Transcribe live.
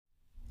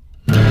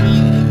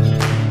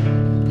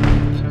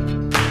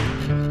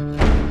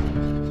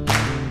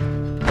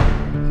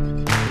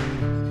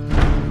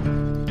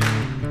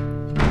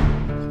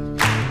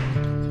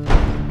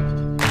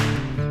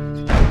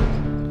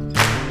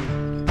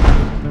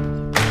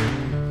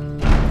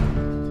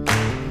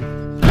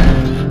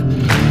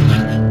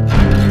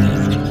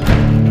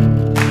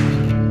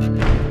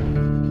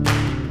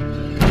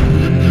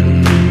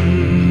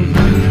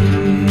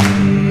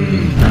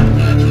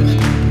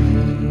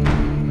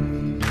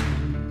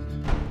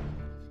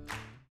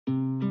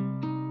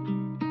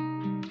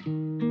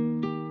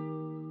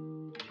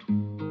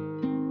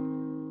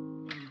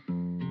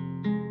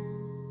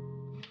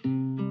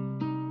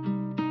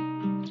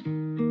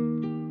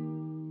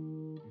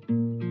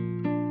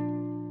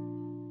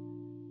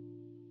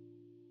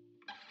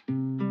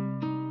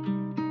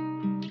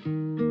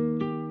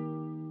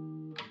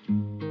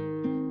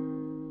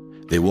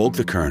They woke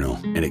the colonel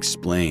and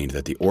explained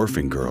that the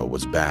orphan girl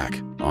was back,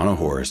 on a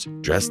horse,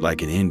 dressed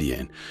like an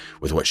Indian,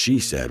 with what she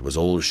said was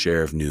old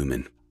Sheriff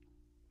Newman.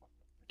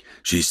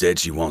 She said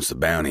she wants the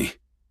bounty.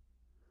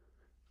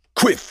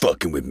 "Quit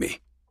fucking with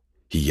me,"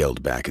 he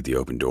yelled back at the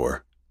open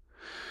door.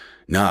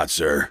 "Not,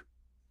 sir,"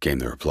 came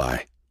the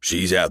reply.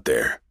 "She's out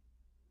there."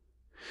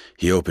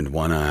 He opened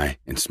one eye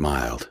and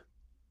smiled.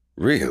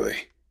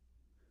 "Really?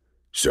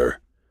 Sir,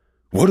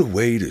 what a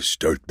way to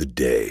start the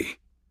day."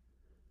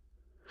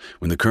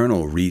 When the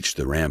colonel reached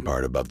the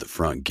rampart above the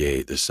front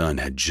gate, the sun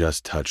had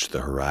just touched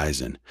the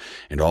horizon,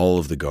 and all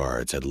of the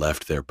guards had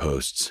left their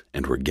posts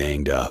and were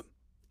ganged up,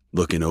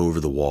 looking over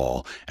the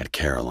wall at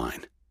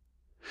Caroline.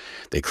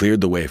 They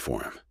cleared the way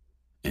for him,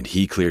 and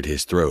he cleared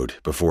his throat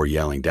before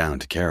yelling down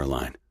to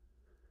Caroline.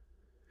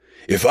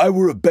 "If I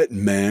were a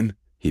betting man,"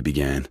 he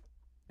began,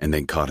 and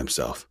then caught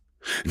himself.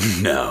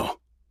 "Now,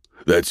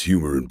 that's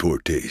humor in poor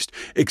taste.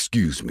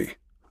 Excuse me.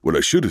 What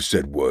I should have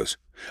said was,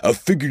 I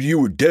figured you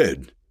were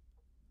dead."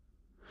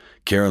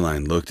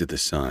 Caroline looked at the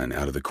sun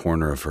out of the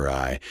corner of her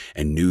eye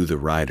and knew the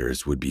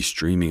riders would be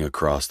streaming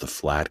across the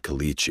flat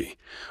caliche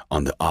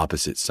on the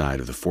opposite side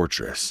of the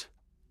fortress,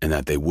 and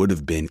that they would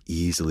have been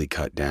easily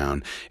cut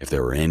down if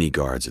there were any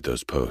guards at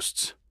those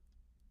posts.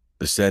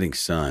 The setting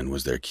sun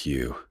was their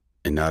cue,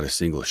 and not a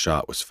single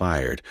shot was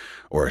fired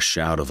or a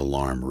shout of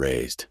alarm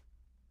raised.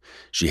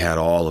 She had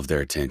all of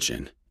their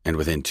attention, and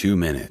within 2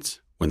 minutes,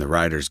 when the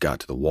riders got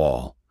to the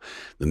wall,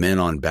 the men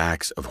on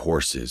backs of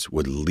horses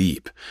would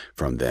leap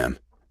from them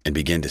and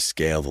begin to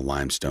scale the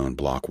limestone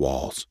block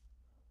walls.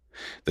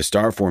 The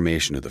star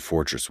formation of the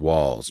fortress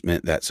walls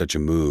meant that such a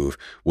move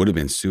would have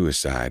been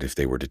suicide if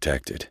they were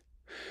detected,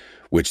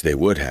 which they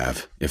would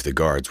have if the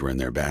guards were in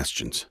their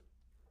bastions.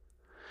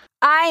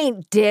 "I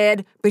ain't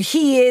dead, but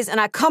he is, and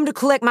I come to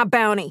collect my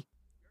bounty."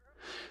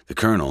 The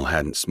colonel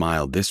hadn't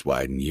smiled this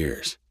wide in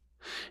years,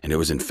 and it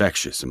was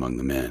infectious among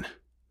the men.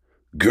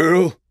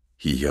 "Girl,"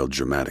 he yelled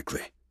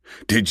dramatically,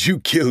 "did you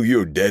kill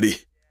your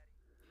daddy?"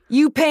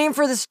 "You paying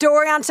for the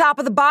story on top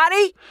of the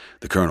body?"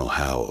 The colonel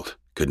howled,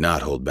 could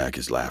not hold back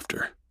his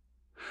laughter.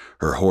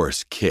 Her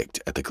horse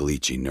kicked at the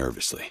caliche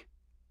nervously.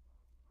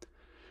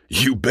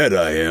 "You bet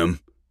I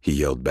am," he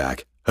yelled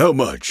back. "How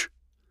much?"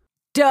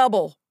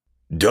 "Double."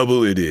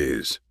 "Double it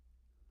is."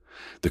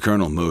 The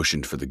colonel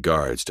motioned for the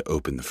guards to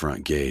open the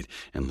front gate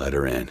and let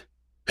her in.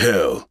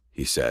 "Hell,"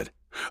 he said,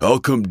 "I'll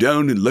come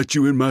down and let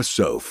you in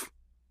myself."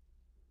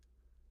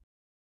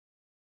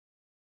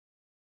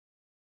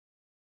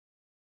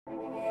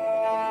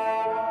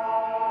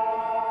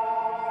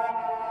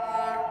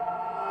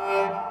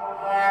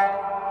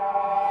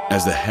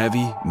 As the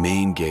heavy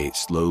main gate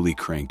slowly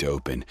cranked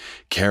open,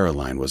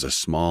 Caroline was a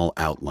small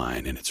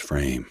outline in its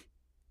frame,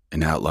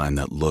 an outline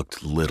that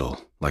looked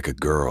little like a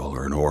girl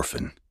or an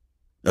orphan,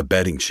 a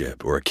betting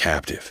chip or a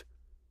captive.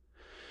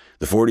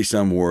 The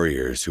 40-some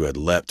warriors who had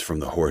leapt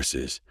from the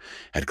horses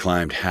had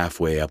climbed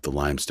halfway up the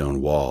limestone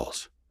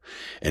walls,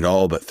 and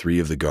all but 3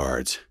 of the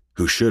guards,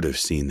 who should have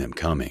seen them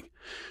coming,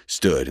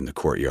 stood in the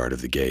courtyard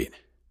of the gate,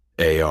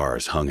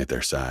 ARs hung at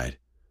their side.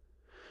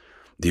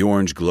 The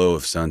orange glow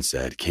of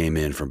sunset came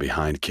in from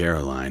behind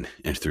Caroline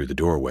and through the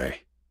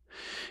doorway,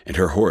 and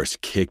her horse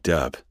kicked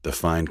up the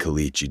fine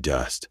caliche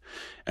dust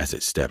as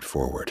it stepped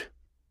forward.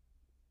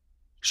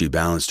 She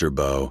balanced her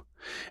bow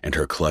and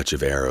her clutch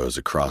of arrows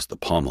across the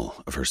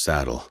pommel of her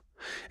saddle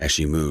as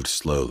she moved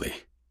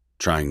slowly,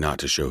 trying not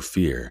to show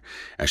fear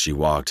as she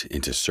walked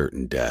into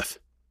certain death.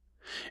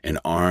 An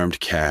armed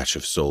cache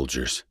of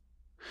soldiers,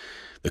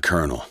 the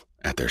colonel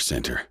at their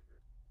center.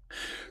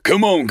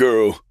 "Come on,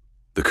 girl,"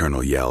 the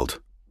colonel yelled,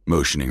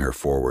 motioning her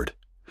forward.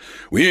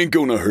 "We ain't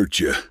gonna hurt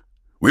you.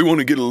 We want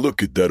to get a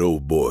look at that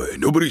old boy.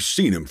 Nobody's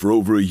seen him for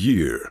over a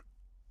year."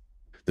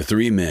 The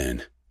 3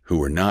 men, who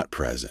were not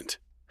present,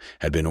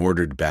 had been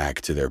ordered back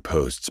to their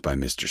posts by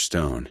Mr.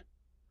 Stone.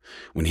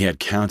 When he had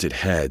counted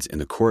heads in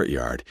the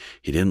courtyard,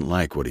 he didn't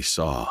like what he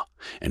saw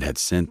and had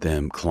sent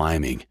them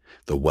climbing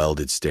the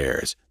welded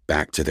stairs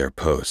back to their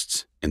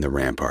posts in the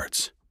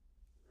ramparts.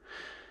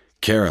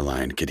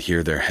 Caroline could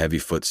hear their heavy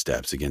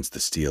footsteps against the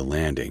steel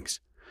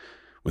landings.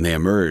 When they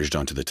emerged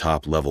onto the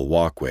top-level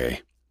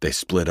walkway, they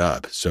split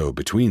up, so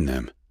between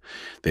them,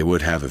 they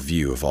would have a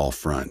view of all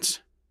fronts.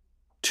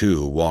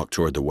 2 walked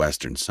toward the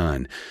western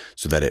sun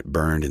so that it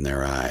burned in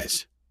their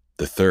eyes,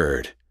 the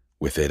 3rd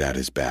with it at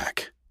his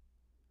back.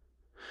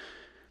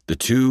 The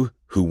 2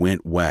 who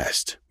went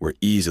west were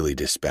easily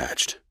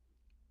dispatched.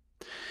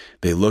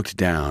 They looked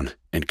down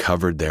and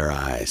covered their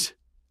eyes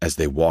as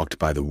they walked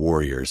by the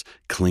warriors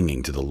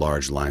clinging to the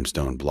large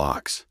limestone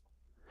blocks.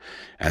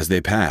 As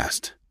they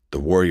passed, the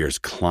warriors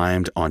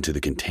climbed onto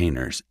the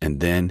containers and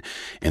then,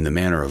 in the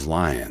manner of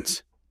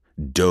lions,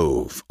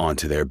 dove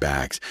onto their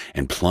backs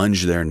and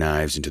plunged their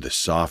knives into the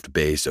soft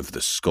base of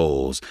the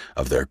skulls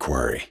of their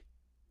quarry.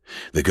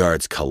 The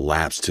guards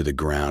collapsed to the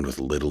ground with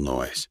little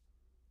noise.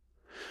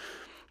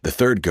 The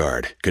 3rd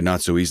guard could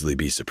not so easily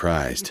be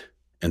surprised,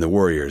 and the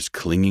warriors,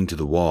 clinging to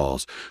the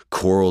walls,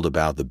 quarreled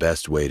about the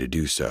best way to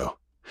do so,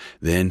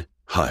 then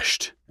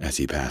hushed as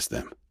he passed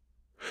them.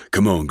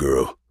 "Come on,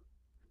 girl.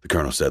 the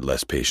colonel said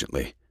less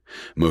patiently,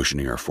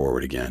 motioning her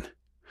forward again.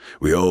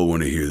 "We all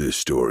want to hear this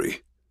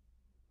story."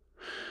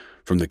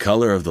 From the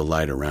color of the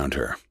light around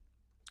her,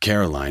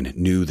 Caroline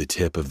knew the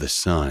tip of the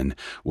sun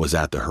was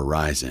at the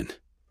horizon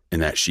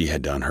and that she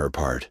had done her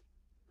part.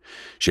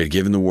 She had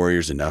given the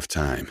warriors enough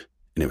time,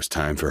 and it was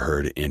time for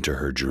her to enter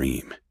her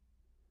dream.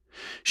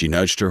 She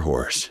nudged her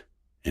horse,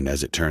 and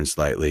as it turned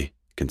slightly,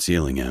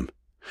 concealing him,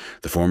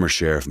 the former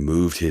sheriff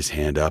moved his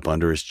hand up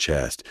under his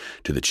chest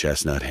to the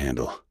chestnut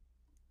handle.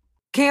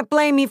 "Can't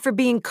blame me for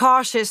being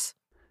cautious,"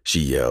 she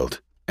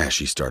yelled as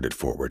she started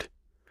forward.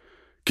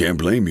 "Can't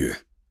blame you,"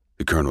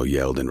 the colonel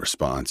yelled in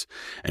response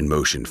and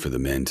motioned for the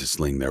men to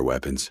sling their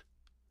weapons.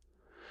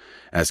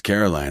 As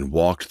Caroline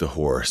walked the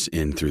horse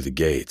in through the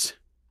gates,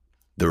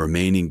 the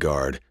remaining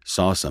guard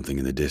saw something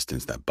in the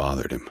distance that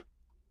bothered him.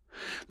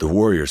 The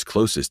warriors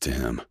closest to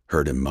him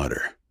heard him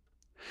mutter.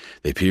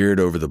 They peered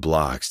over the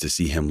blocks to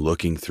see him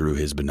looking through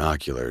his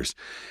binoculars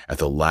at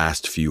the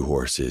last few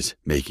horses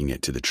making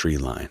it to the tree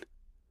line.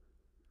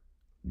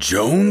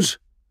 "Jones?"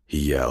 he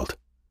yelled,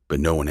 but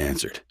no one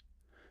answered.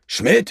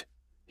 "Schmidt?"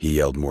 he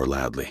yelled more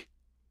loudly.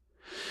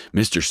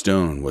 Mr.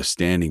 Stone was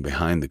standing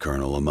behind the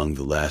colonel among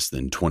the less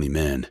than 20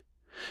 men,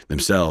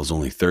 themselves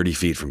only 30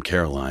 feet from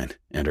Caroline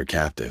and her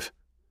captive.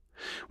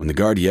 When the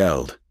guard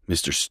yelled,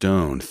 Mr.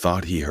 Stone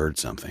thought he heard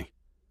something.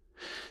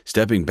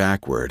 Stepping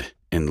backward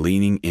and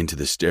leaning into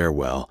the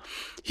stairwell,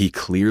 he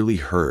clearly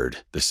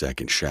heard the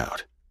second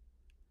shout.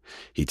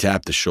 He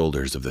tapped the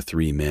shoulders of the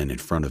 3 men in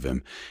front of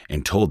him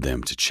and told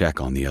them to check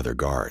on the other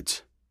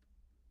guards.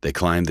 They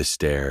climbed the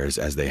stairs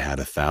as they had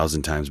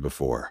 1,000 times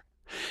before,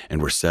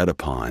 and were set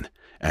upon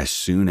as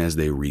soon as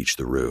they reached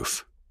the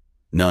roof.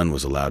 None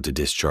was allowed to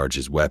discharge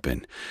his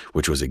weapon,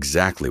 which was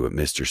exactly what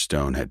Mr.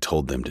 Stone had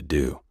told them to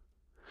do.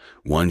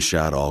 1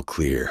 shot all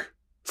clear,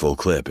 full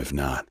clip if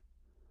not.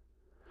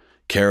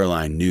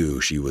 Caroline knew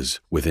she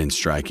was within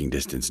striking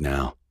distance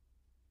now.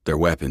 Their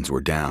weapons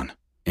were down,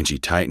 and she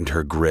tightened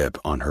her grip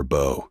on her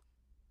bow.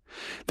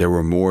 There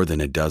were more than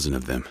a dozen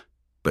of them,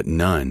 but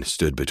none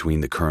stood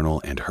between the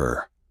colonel and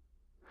her.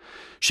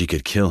 She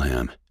could kill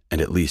him and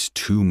at least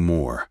 2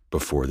 more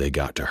before they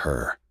got to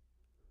her.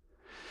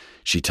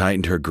 She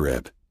tightened her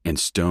grip, and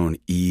Stone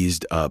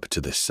eased up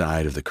to the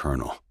side of the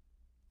colonel.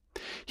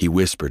 He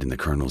whispered in the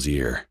colonel's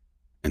ear,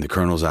 and the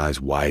colonel's eyes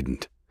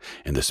widened,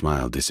 and the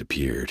smile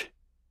disappeared.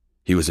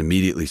 He was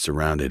immediately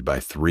surrounded by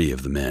 3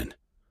 of the men.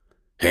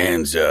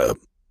 "Hands up,"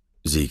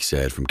 Zeke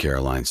said from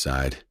Caroline's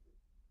side.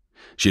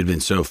 She had been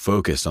so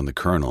focused on the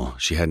colonel,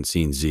 she hadn't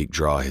seen Zeke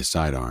draw his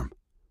sidearm.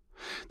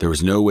 There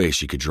was no way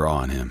she could draw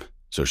on him,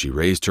 so she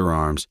raised her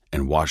arms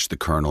and watched the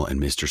colonel and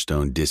Mr.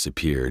 Stone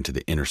disappear into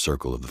the inner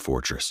circle of the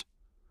fortress.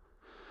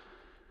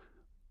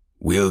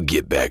 "We'll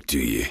get back to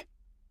you,"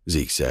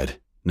 Zeke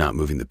said, not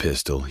moving the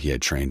pistol he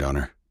had trained on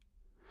her.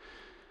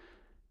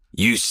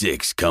 "You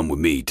 6 come with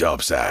me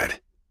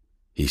topside,"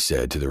 he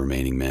said to the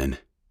remaining men.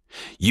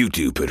 "You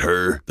 2 put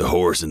her, the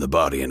horse, and the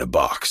body in a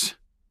box."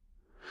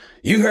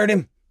 "You heard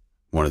him,"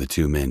 one of the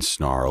 2 men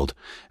snarled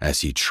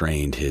as he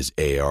trained his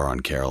AR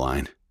on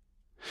Caroline.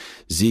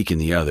 Zeke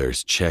and the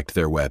others checked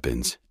their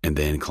weapons and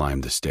then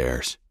climbed the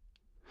stairs.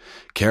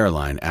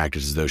 Caroline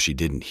acted as though she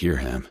didn't hear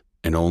him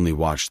and only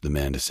watched the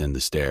men descend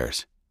the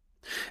stairs.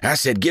 "I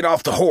said get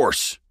off the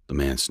horse," the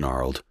man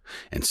snarled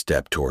and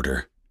stepped toward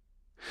her.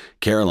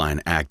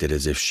 Caroline acted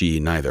as if she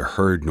neither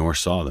heard nor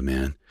saw the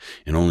man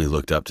and only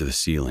looked up to the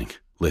ceiling,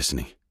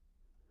 listening.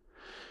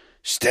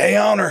 "Stay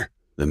on her,"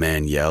 the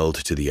man yelled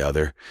to the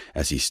other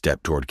as he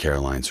stepped toward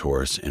Caroline's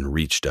horse and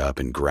reached up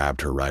and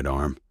grabbed her right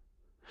arm.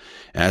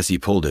 As he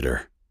pulled at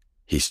her,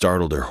 he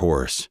startled her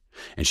horse,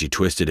 and she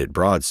twisted it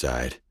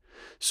broadside,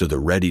 so the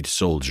readied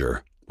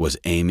soldier was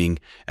aiming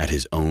at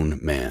his own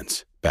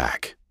man's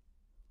back.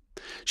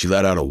 She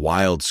let out a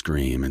wild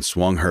scream and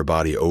swung her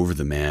body over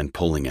the man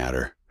pulling at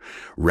her,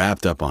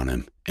 wrapped up on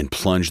him, and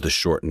plunged the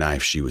short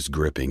knife she was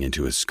gripping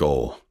into his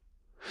skull.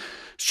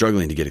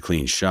 Struggling to get a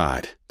clean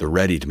shot, the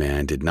readied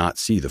man did not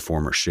see the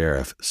former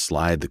sheriff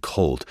slide the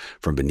Colt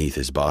from beneath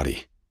his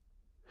body.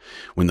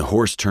 When the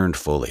horse turned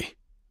fully,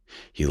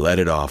 he let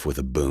it off with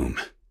a boom.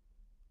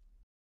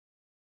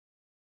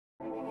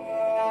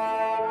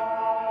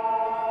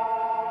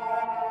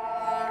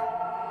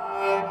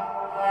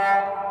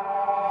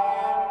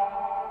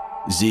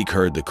 Zeke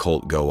heard the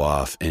Colt go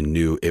off and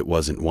knew it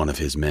wasn't one of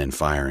his men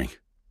firing.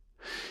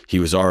 He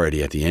was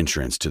already at the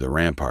entrance to the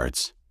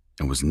ramparts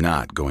and was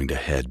not going to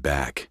head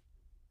back.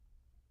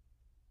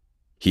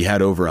 He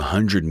had over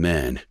 100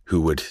 men who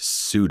would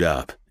suit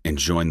up and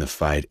join the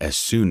fight as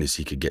soon as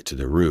he could get to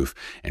the roof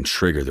and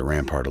trigger the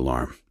rampart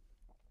alarm.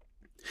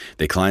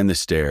 They climbed the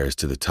stairs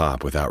to the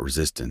top without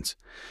resistance,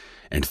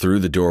 and through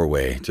the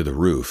doorway to the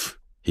roof,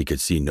 he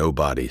could see no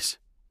bodies.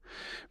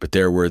 But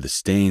there were the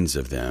stains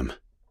of them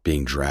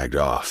being dragged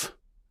off,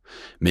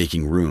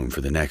 making room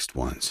for the next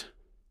ones.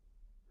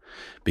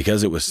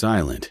 Because it was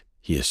silent,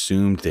 he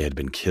assumed they had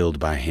been killed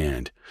by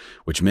hand,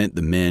 which meant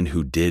the men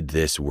who did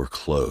this were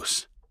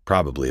close,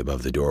 probably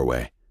above the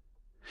doorway.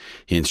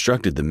 He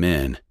instructed the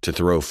men to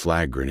throw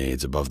flag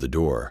grenades above the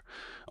door,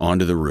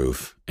 onto the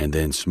roof, and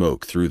then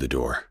smoke through the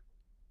door.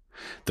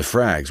 The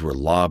frags were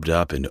lobbed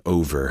up and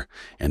over,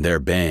 and their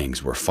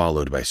bangs were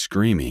followed by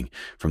screaming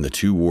from the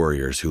two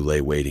warriors who lay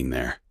waiting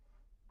there.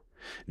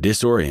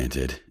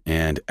 Disoriented,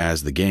 and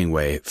as the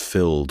gangway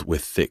filled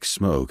with thick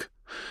smoke,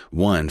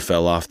 one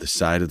fell off the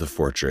side of the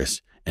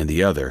fortress, and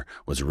the other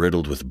was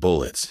riddled with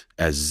bullets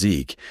as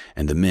Zeke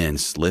and the men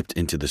slipped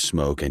into the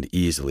smoke and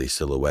easily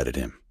silhouetted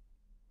him.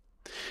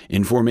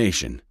 In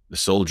formation, the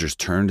soldiers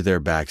turned their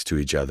backs to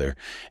each other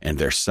and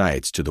their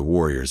sights to the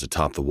warriors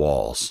atop the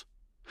walls.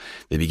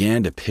 They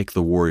began to pick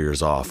the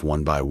warriors off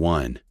one by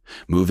one,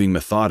 moving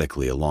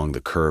methodically along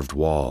the curved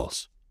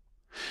walls.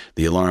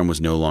 The alarm was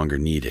no longer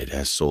needed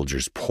as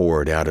soldiers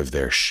poured out of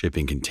their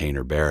shipping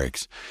container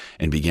barracks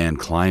and began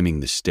climbing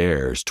the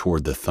stairs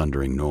toward the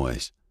thundering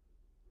noise.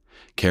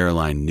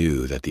 Caroline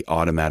knew that the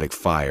automatic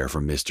fire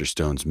from Mr.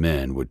 Stone's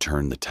men would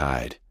turn the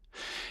tide,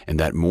 and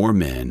that more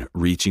men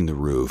reaching the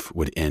roof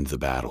would end the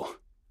battle.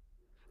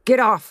 Get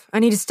off. I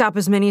need to stop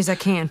as many as I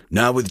can.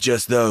 Not with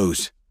just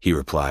those, he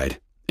replied,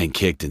 and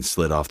kicked and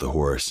slid off the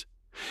horse.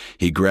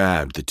 He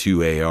grabbed the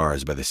two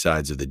ARs by the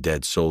sides of the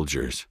dead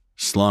soldiers,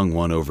 slung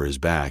one over his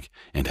back,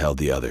 and held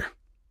the other.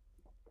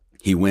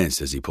 He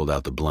winced as he pulled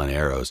out the blunt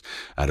arrows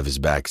out of his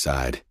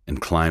backside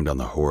and climbed on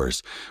the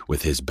horse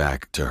with his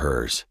back to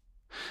hers,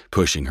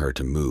 pushing her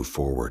to move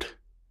forward.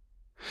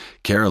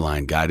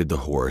 Caroline guided the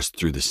horse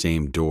through the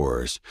same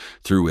doors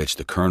through which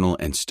the colonel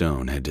and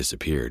Stone had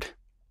disappeared.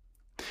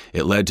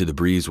 It led to the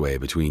breezeway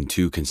between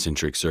two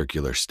concentric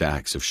circular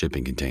stacks of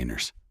shipping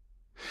containers.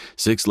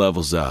 6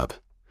 levels up,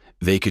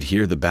 they could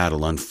hear the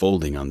battle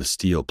unfolding on the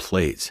steel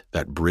plates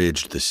that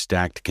bridged the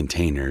stacked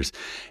containers,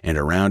 and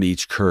around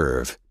each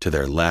curve, to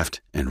their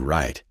left and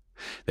right,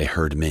 they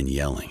heard men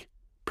yelling,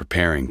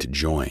 preparing to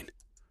join.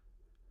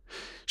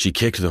 She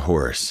kicked the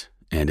horse,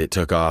 and it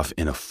took off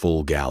in a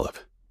full gallop.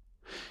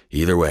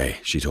 Either way,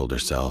 she told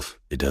herself,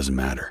 it doesn't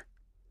matter.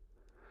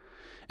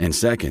 In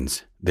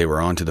seconds, they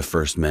were on to the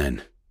first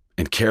men,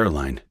 and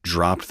Caroline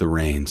dropped the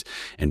reins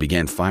and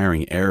began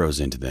firing arrows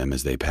into them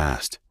as they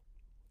passed.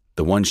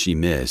 The one she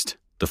missed,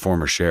 the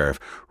former sheriff,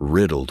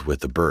 riddled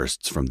with the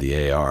bursts from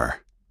the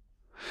AR.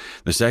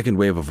 The second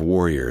wave of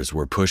warriors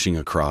were pushing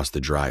across the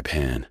dry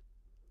pan.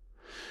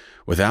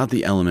 Without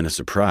the element of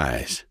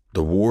surprise,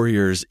 the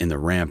warriors in the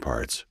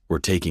ramparts were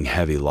taking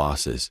heavy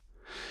losses,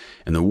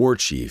 and the war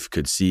chief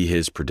could see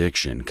his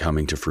prediction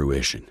coming to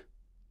fruition.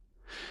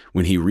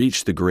 When he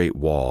reached the great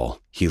wall,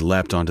 he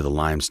leapt onto the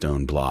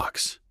limestone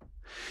blocks.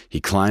 He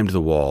climbed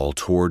the wall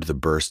toward the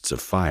bursts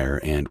of fire,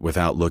 and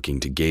without looking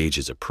to gauge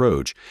his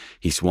approach,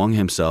 he swung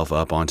himself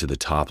up onto the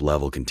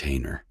top-level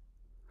container.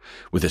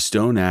 With a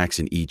stone axe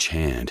in each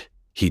hand,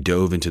 he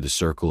dove into the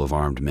circle of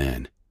armed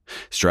men,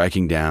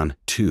 striking down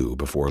 2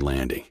 before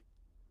landing.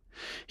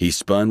 He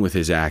spun with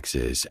his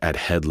axes at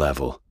head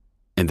level,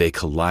 and they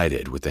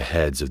collided with the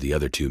heads of the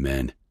other 2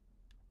 men.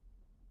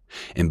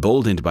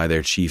 Emboldened by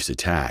their chief's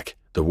attack,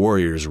 the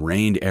warriors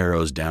rained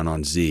arrows down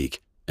on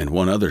Zeke and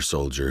one other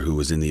soldier who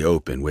was in the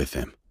open with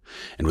him,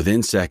 and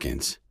within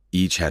seconds,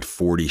 each had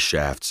 40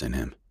 shafts in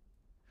him.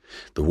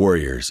 The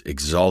warriors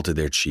exalted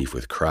their chief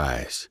with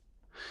cries.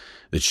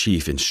 The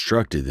chief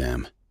instructed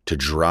them to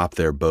drop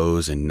their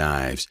bows and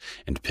knives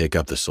and pick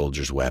up the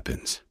soldiers'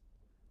 weapons.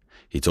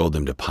 He told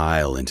them to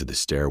pile into the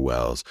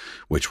stairwells,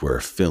 which were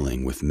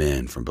filling with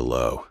men from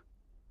below.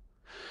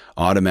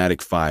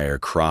 Automatic fire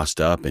crossed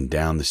up and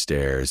down the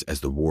stairs as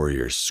the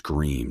warriors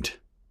screamed,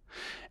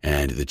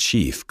 and the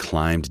chief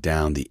climbed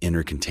down the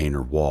inner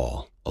container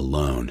wall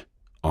alone,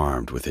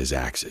 armed with his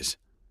axes.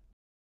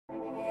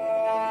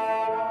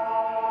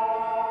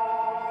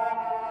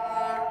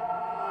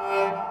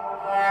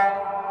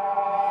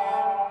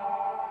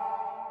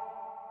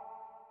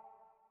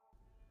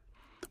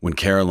 When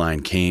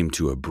Caroline came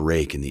to a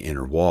break in the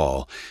inner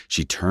wall,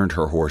 she turned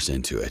her horse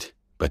into it,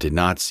 but did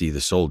not see the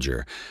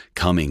soldier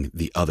coming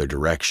the other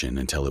direction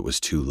until it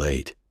was too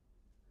late.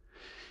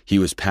 He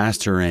was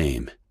past her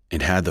aim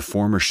and had the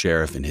former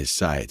sheriff in his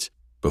sights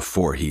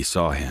before he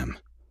saw him.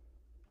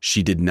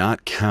 She did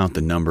not count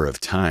the number of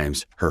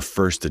times her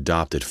first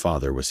adopted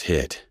father was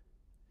hit.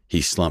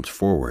 He slumped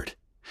forward,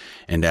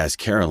 and as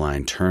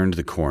Caroline turned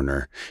the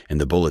corner and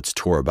the bullets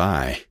tore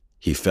by,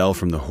 he fell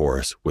from the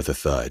horse with a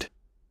thud.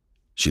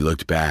 She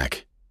looked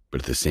back,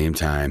 but at the same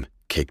time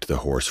kicked the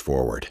horse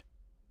forward.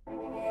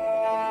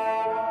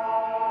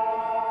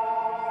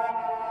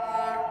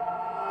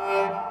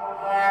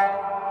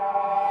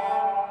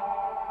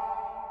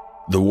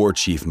 The war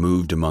chief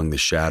moved among the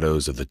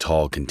shadows of the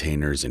tall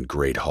containers in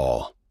Great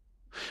Hall.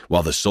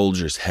 While the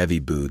soldiers' heavy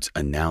boots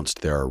announced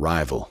their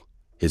arrival,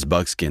 his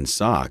buckskin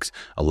socks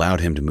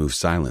allowed him to move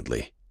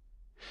silently.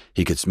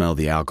 He could smell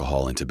the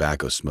alcohol and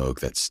tobacco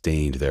smoke that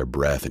stained their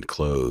breath and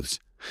clothes,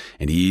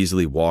 and he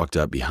easily walked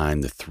up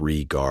behind the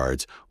 3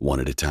 guards one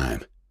at a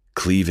time,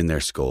 cleaving their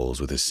skulls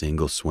with a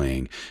single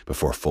swing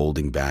before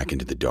folding back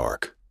into the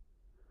dark.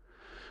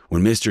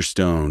 When Mr.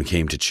 Stone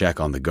came to check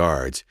on the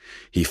guards,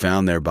 he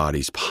found their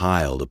bodies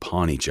piled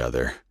upon each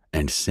other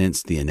and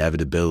sensed the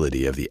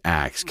inevitability of the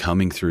axe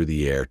coming through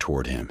the air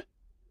toward him.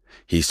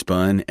 He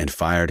spun and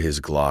fired his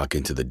Glock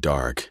into the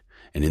dark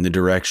and in the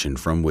direction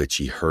from which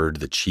he heard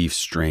the chief's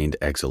strained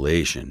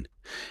exhalation,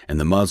 and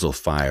the muzzle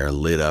fire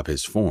lit up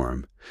his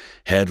form,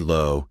 head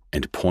low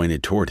and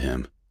pointed toward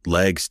him,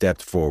 leg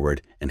stepped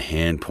forward and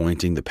hand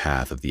pointing the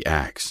path of the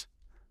axe.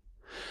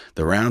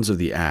 The rounds of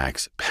the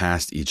axe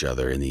passed each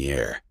other in the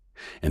air,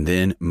 and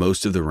then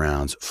most of the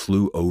rounds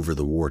flew over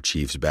the war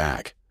chief's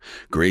back,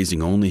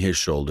 grazing only his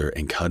shoulder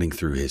and cutting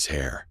through his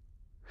hair.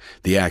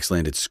 The axe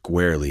landed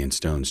squarely in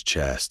Stone's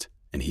chest,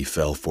 and he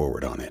fell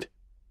forward on it.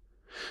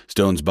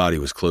 Stone's body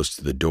was close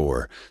to the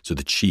door, so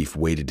the chief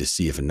waited to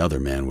see if another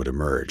man would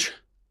emerge.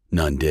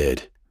 None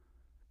did.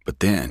 But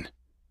then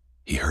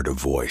he heard a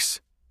voice.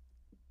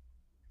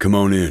 "Come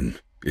on in.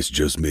 It's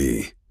just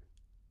me."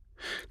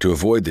 To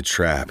avoid the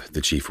trap,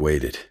 the chief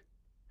waited.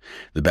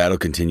 The battle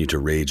continued to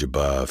rage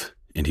above,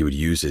 and he would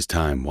use his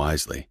time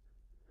wisely.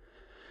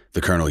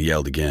 The colonel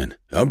yelled again.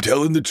 "I'm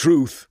telling the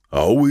truth. I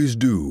always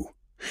do.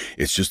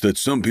 It's just that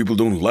some people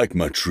don't like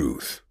my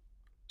truth.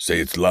 Say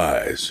it's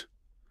lies."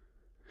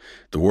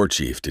 The war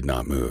chief did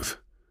not move.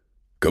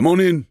 "Come on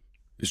in.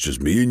 It's just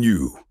me and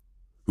you,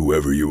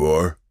 whoever you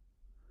are."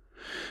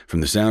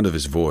 From the sound of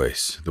his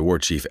voice, the war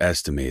chief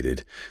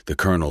estimated the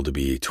colonel to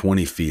be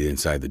 20 feet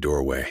inside the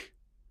doorway.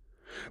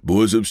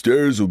 "Boys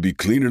upstairs will be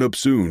cleaning up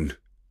soon,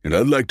 and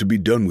I'd like to be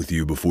done with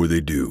you before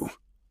they do."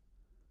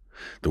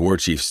 The war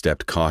chief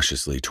stepped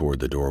cautiously toward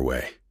the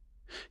doorway.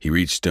 He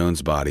reached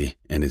Stone's body,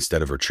 and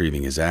instead of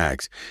retrieving his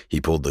axe, he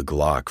pulled the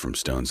Glock from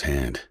Stone's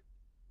hand.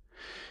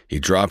 He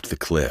dropped the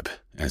clip,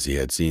 as he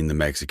had seen the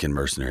Mexican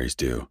mercenaries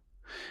do,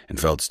 and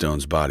felt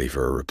Stone's body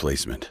for a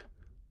replacement.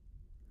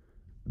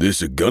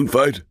 "This a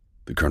gunfight?"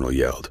 the colonel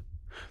yelled.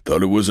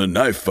 "Thought it was a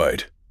knife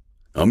fight.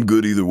 I'm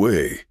good either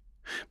way,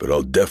 but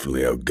I'll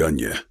definitely outgun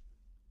you."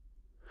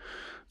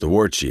 The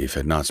war chief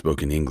had not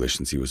spoken English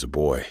since he was a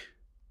boy.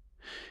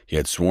 He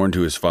had sworn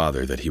to his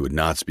father that he would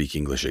not speak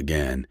English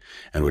again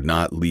and would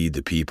not lead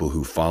the people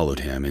who followed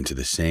him into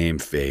the same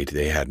fate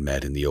they had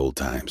met in the old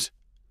times.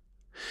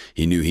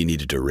 He knew he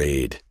needed to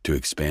raid to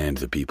expand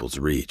the people's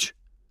reach.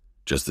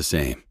 Just the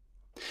same,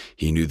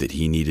 he knew that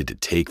he needed to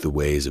take the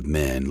ways of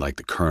men like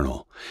the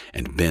colonel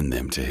and bend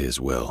them to his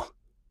will.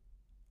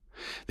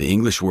 The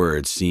English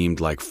words seemed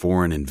like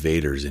foreign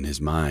invaders in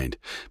his mind,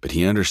 but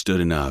he understood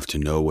enough to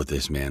know what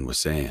this man was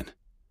saying.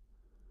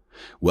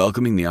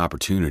 Welcoming the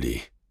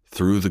opportunity,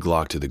 threw the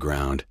Glock to the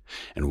ground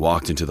and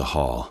walked into the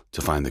hall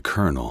to find the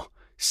colonel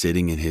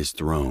sitting in his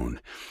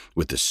throne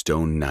with the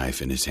stone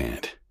knife in his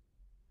hand.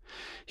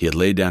 He had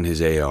laid down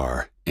his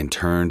AR and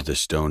turned the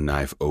stone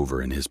knife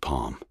over in his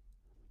palm.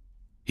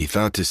 He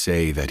thought to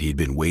say that he'd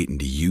been waiting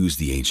to use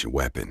the ancient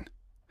weapon,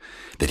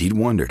 that he'd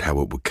wondered how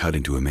it would cut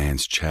into a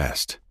man's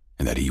chest,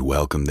 and that he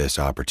welcomed this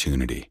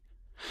opportunity.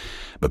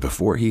 But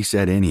before he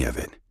said any of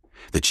it,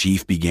 the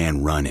chief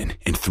began running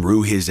and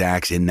threw his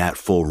axe in that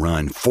full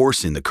run,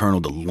 forcing the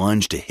colonel to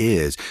lunge to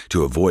his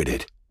to avoid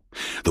it.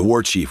 The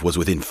war chief was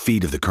within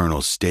feet of the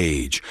colonel's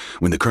stage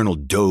when the colonel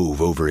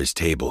dove over his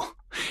table,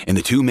 and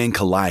the two men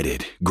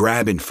collided,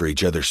 grabbing for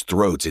each other's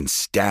throats and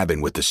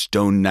stabbing with the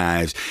stone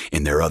knives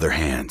in their other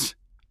hands.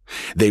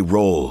 They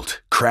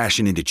rolled,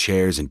 crashing into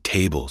chairs and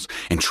tables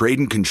and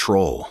trading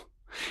control,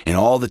 and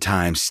all the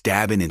time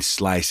stabbing and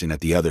slicing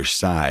at the other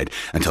side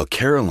until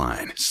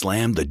Caroline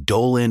slammed the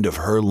dull end of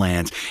her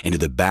lance into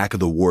the back of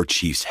the war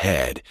chief's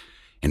head,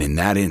 and in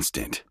that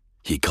instant,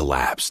 he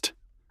collapsed.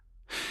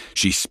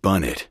 She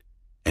spun it,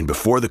 and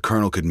before the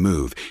colonel could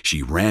move,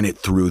 she ran it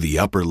through the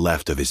upper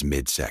left of his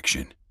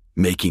midsection,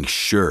 making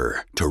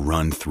sure to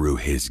run through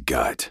his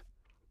gut.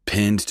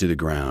 Pinned to the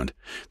ground,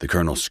 the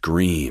colonel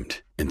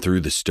screamed and threw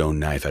the stone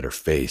knife at her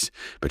face,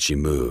 but she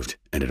moved,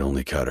 and it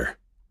only cut her.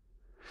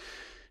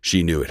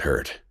 She knew it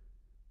hurt.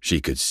 She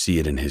could see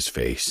it in his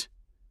face,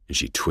 and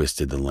she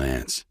twisted the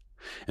lance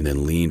and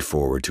then leaned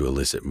forward to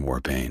elicit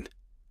more pain.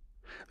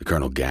 The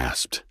colonel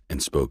gasped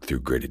and spoke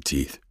through gritted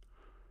teeth.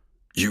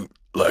 "You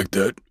like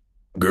that,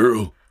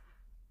 girl?"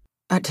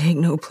 I take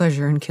no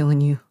pleasure in killing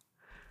you.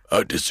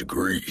 "I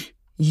disagree."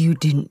 You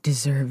didn't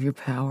deserve your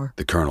power.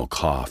 The colonel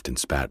coughed and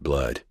spat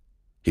blood.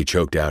 He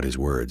choked out his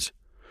words.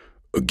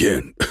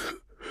 "Again,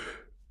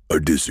 I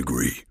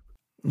disagree."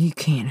 You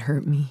can't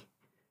hurt me,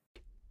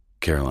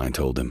 Caroline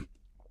told him,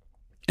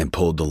 and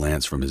pulled the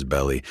lance from his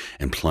belly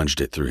and plunged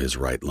it through his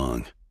right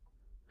lung.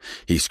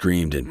 He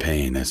screamed in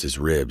pain as his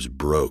ribs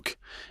broke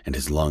and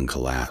his lung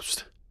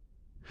collapsed.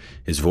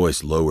 His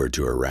voice lowered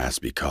to a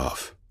raspy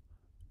cough.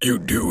 "You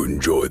do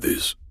enjoy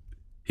this,"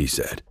 he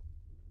said.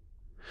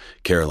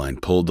 Caroline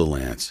pulled the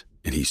lance,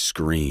 and he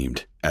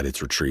screamed at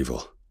its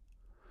retrieval.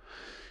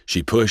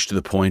 She pushed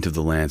the point of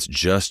the lance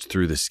just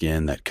through the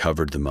skin that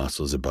covered the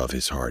muscles above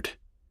his heart.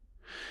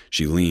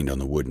 She leaned on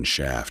the wooden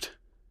shaft.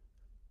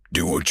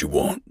 "Do what you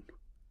want,"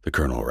 the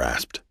colonel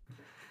rasped.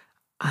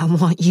 I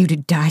want you to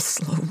die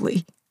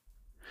slowly.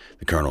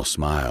 The colonel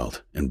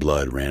smiled, and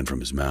blood ran from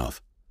his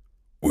mouth.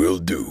 "Will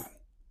do."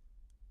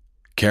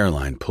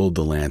 Caroline pulled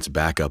the lance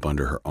back up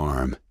under her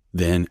arm,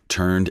 then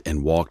turned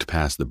and walked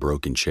past the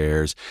broken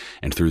chairs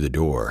and through the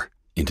door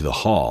into the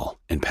hall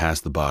and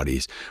past the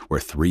bodies where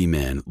 3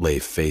 men lay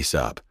face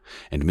up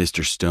and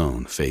Mr.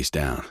 Stone face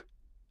down.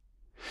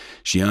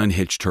 She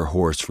unhitched her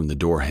horse from the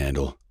door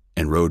handle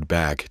and rode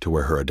back to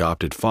where her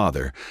adopted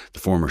father, the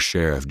former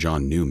Sheriff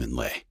John Newman,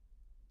 lay.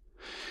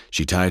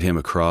 She tied him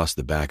across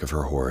the back of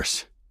her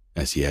horse,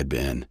 as he had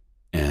been,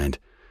 and,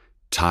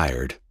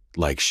 tired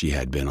like she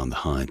had been on the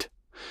hunt,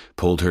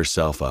 pulled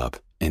herself up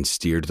and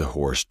steered the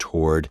horse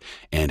toward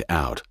and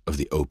out of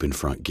the open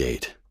front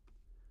gate.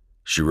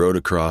 She rode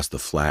across the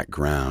flat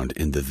ground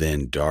in the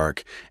then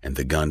dark, and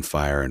the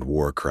gunfire and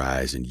war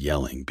cries and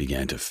yelling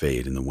began to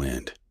fade in the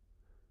wind.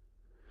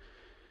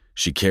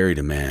 She carried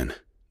a man,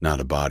 not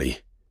a body,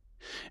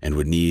 and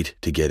would need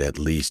to get at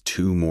least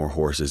 2 more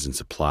horses and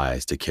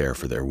supplies to care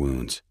for their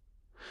wounds.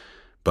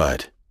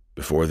 But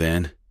before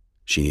then,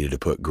 she needed to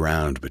put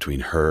ground between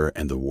her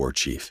and the war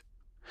chief,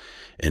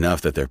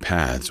 enough that their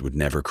paths would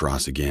never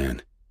cross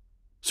again.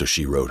 So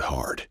she rode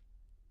hard.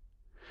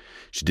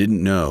 She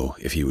didn't know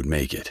if he would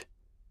make it,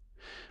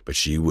 but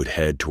she would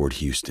head toward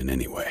Houston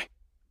anyway.